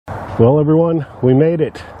Well, everyone, we made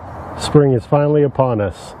it. Spring is finally upon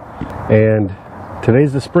us, and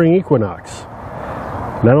today's the Spring Equinox.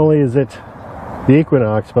 Not only is it the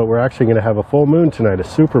equinox, but we're actually going to have a full moon tonight, a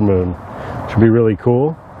super moon, which will be really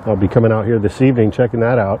cool. I'll be coming out here this evening checking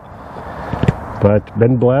that out. But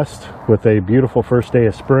been blessed with a beautiful first day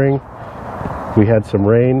of spring. We had some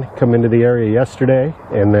rain come into the area yesterday,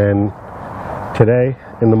 and then today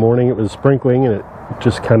in the morning it was sprinkling, and it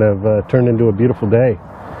just kind of turned into a beautiful day.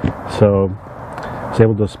 So I was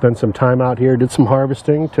able to spend some time out here, did some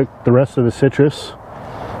harvesting, took the rest of the citrus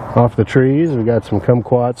off the trees. We got some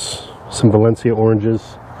kumquats, some Valencia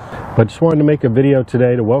oranges, but just wanted to make a video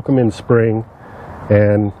today to welcome in spring,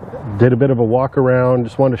 and did a bit of a walk around.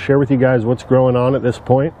 Just wanted to share with you guys what's growing on at this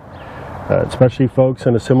point, especially folks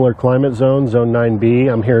in a similar climate zone, zone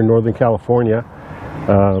 9B. I'm here in Northern California.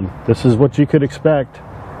 This is what you could expect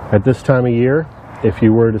at this time of year if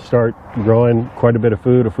you were to start growing quite a bit of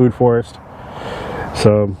food, a food forest.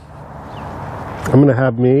 So I'm going to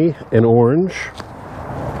have me an orange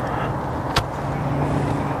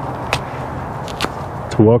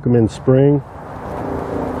to welcome in spring.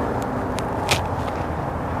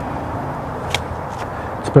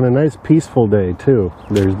 It's been a nice peaceful day too.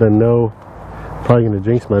 There's been no, probably going to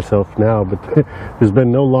jinx myself now, but there's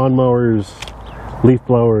been no lawnmowers, leaf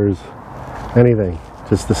blowers, anything.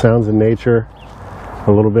 Just the sounds of nature,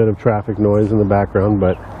 a little bit of traffic noise in the background.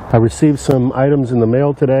 But I received some items in the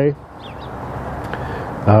mail today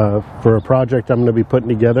for a project I'm going to be putting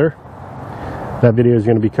together. That video is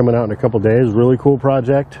going to be coming out in a couple days. Really cool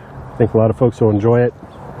project. I think a lot of folks will enjoy it.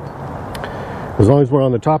 As long as we're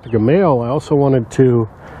on the topic of mail, I also wanted to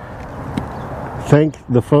thank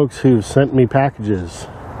the folks who've sent me packages.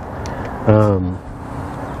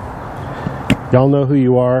 Y'all know who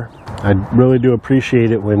you are. I really do appreciate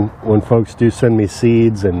it when folks do send me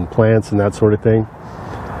seeds and plants and that sort of thing.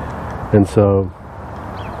 And so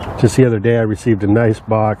just the other day I received a nice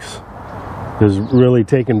box. I was really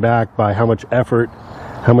taken back by how much effort,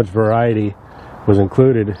 how much variety was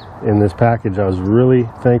included in this package. I was really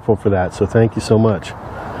thankful for that, so thank you so much.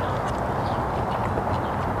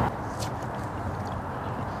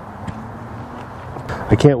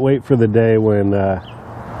 I can't wait for the day when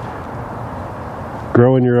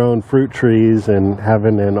growing your own fruit trees and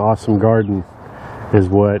having an awesome garden is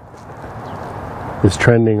what is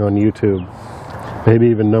trending on YouTube. Maybe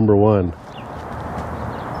even #1.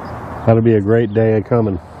 That'll be a great day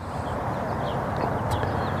coming.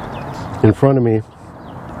 In front of me,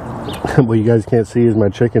 what you guys can't see is my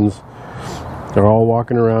chickens. They're all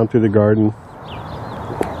walking around through the garden,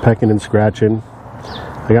 pecking and scratching.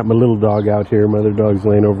 I got my little dog out here. My other dog's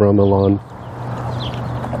laying over on the lawn.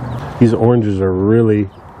 These oranges are really,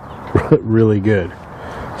 really good.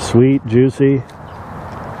 Sweet, juicy.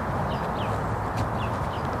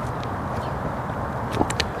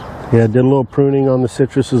 Yeah, did a little pruning on the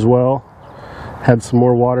citrus as well. Had some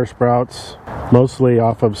more water sprouts, mostly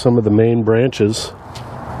off of some of the main branches.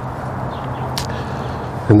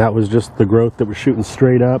 And that was just the growth that was shooting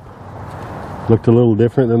straight up. Looked a little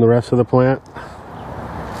different than the rest of the plant.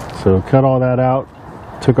 So cut all that out,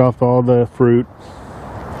 took off all the fruit.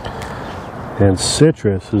 And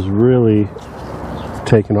citrus is really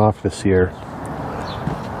taken off this year.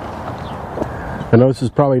 I know this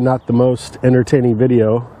is probably not the most entertaining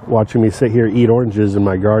video, watching me sit here eat oranges in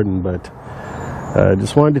my garden, but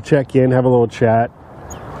just wanted to check in, have a little chat,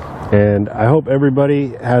 and I hope everybody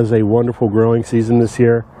has a wonderful growing season this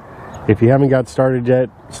year. If you haven't got started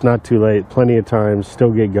yet, it's not too late. Plenty of time,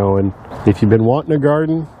 still get going. If you've been wanting a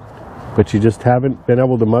garden, but you just haven't been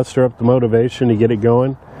able to muster up the motivation to get it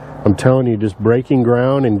going, I'm telling you, just breaking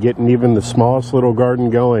ground and getting even the smallest little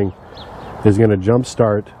garden going is going to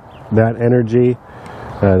jumpstart that energy,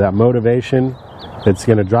 that motivation. It's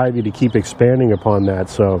going to drive you to keep expanding upon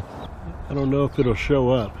that. So I don't know if it'll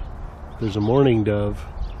show up. There's a mourning dove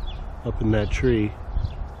up in that tree.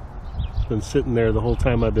 It's been sitting there the whole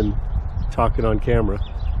time I've been talking on camera.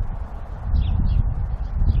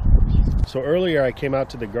 So earlier I came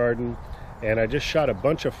out to the garden and I just shot a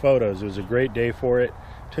bunch of photos. It was a great day for it.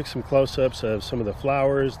 Took some close-ups of some of the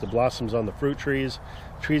flowers, the blossoms on the fruit trees,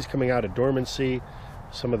 trees coming out of dormancy,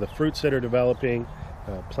 some of the fruits that are developing,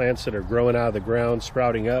 plants that are growing out of the ground,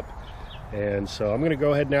 sprouting up. And so I'm going to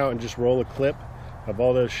go ahead now and just roll a clip of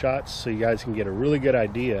all those shots so you guys can get a really good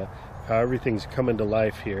idea how everything's coming to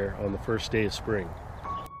life here on the first day of spring.